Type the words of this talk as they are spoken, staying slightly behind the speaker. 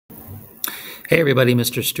Hey everybody,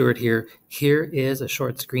 Mr. Stewart here. Here is a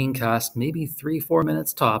short screencast, maybe 3-4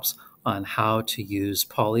 minutes tops, on how to use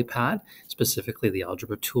Polypad, specifically the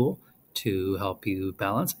algebra tool, to help you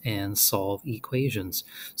balance and solve equations.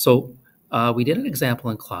 So we did an example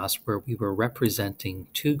in class where we were representing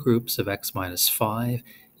two groups of x minus 5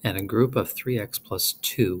 and a group of 3x plus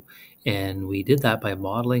 2. And we did that by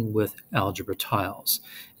modeling with algebra tiles.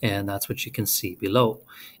 And that's what you can see below.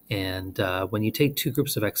 And when you take two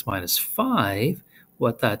groups of x minus 5,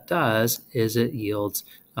 what that does is it yields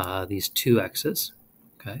these two x's,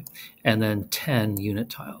 okay, and then 10 unit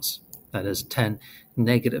tiles. That is 10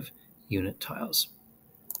 negative unit tiles.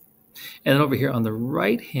 And then over here on the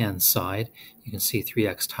right-hand side, you can see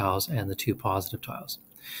 3x tiles and the two positive tiles,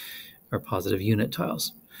 or positive unit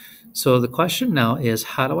tiles. So the question now is,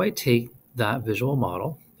 how do I take that visual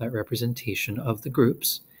model, that representation of the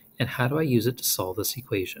groups, and how do I use it to solve this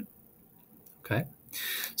equation? Okay,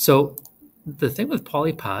 so the thing with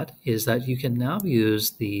Polypad is that you can now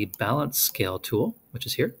use the balance scale tool, which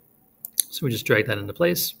is here. So we just drag that into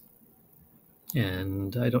place,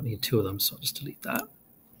 and I don't need two of them, so I'll just delete that.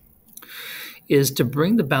 Is to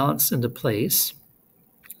bring the balance into place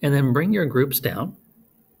and then bring your groups down.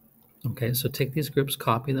 Okay, so take these groups,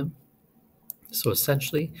 copy them. So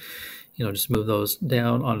essentially, just move those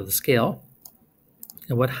down onto the scale.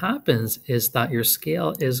 And what happens is that your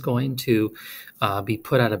scale is going to be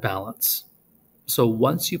put out of balance. So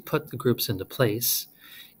once you put the groups into place,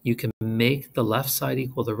 you can make the left side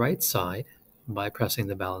equal the right side by pressing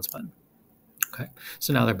the balance button. Okay,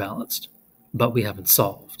 so now they're balanced, but we haven't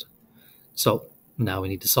solved. So now we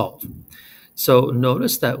need to solve. So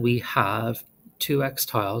notice that we have 2x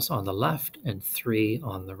tiles on the left and 3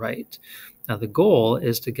 on the right. Now the goal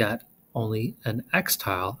is to get only an x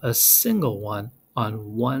tile, a single one,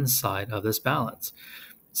 on one side of this balance.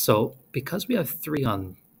 So because we have 3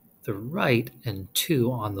 on the right and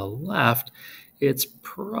 2 on the left, it's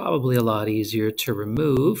probably a lot easier to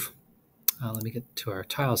remove. Let me get to our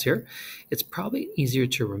tiles here. It's probably easier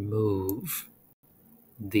to remove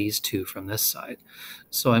these two from this side.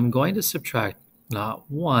 So I'm going to subtract not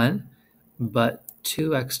 1, but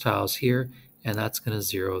 2 x tiles here, and that's going to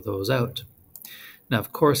zero those out. Now,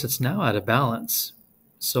 of course, it's now out of balance.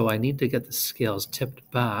 So I need to get the scales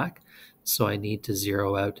tipped back. So I need to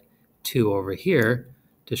zero out 2 over here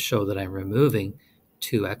to show that I'm removing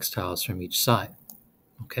 2 x tiles from each side.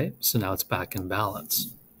 Okay, so now it's back in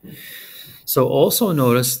balance. So also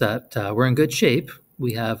notice that we're in good shape.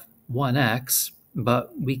 We have 1x,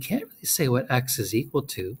 but we can't really say what x is equal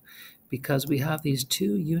to because we have these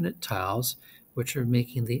 2 unit tiles, which are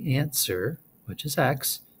making the answer, which is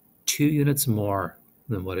x, 2 units more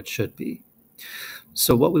than what it should be.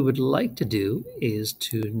 So what we would like to do is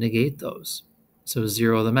to negate those, so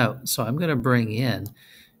zero them out. So I'm going to bring in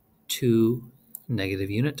 2 negative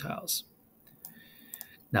unit tiles.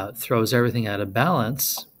 Now it throws everything out of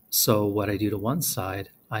balance, so what I do to one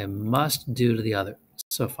side, I must do to the other.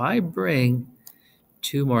 So if I bring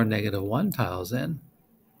 2 more negative 1 tiles in,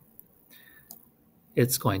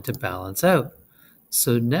 it's going to balance out.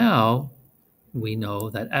 So now we know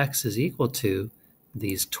that x is equal to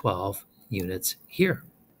these 12 units here.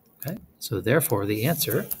 Okay, so therefore the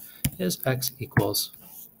answer is x equals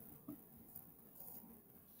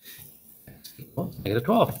negative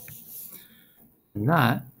 12. And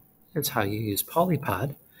that is how you use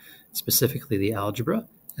Polypad, specifically the algebra,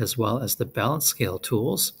 as well as the balance scale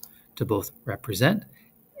tools, to both represent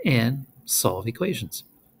and solve equations.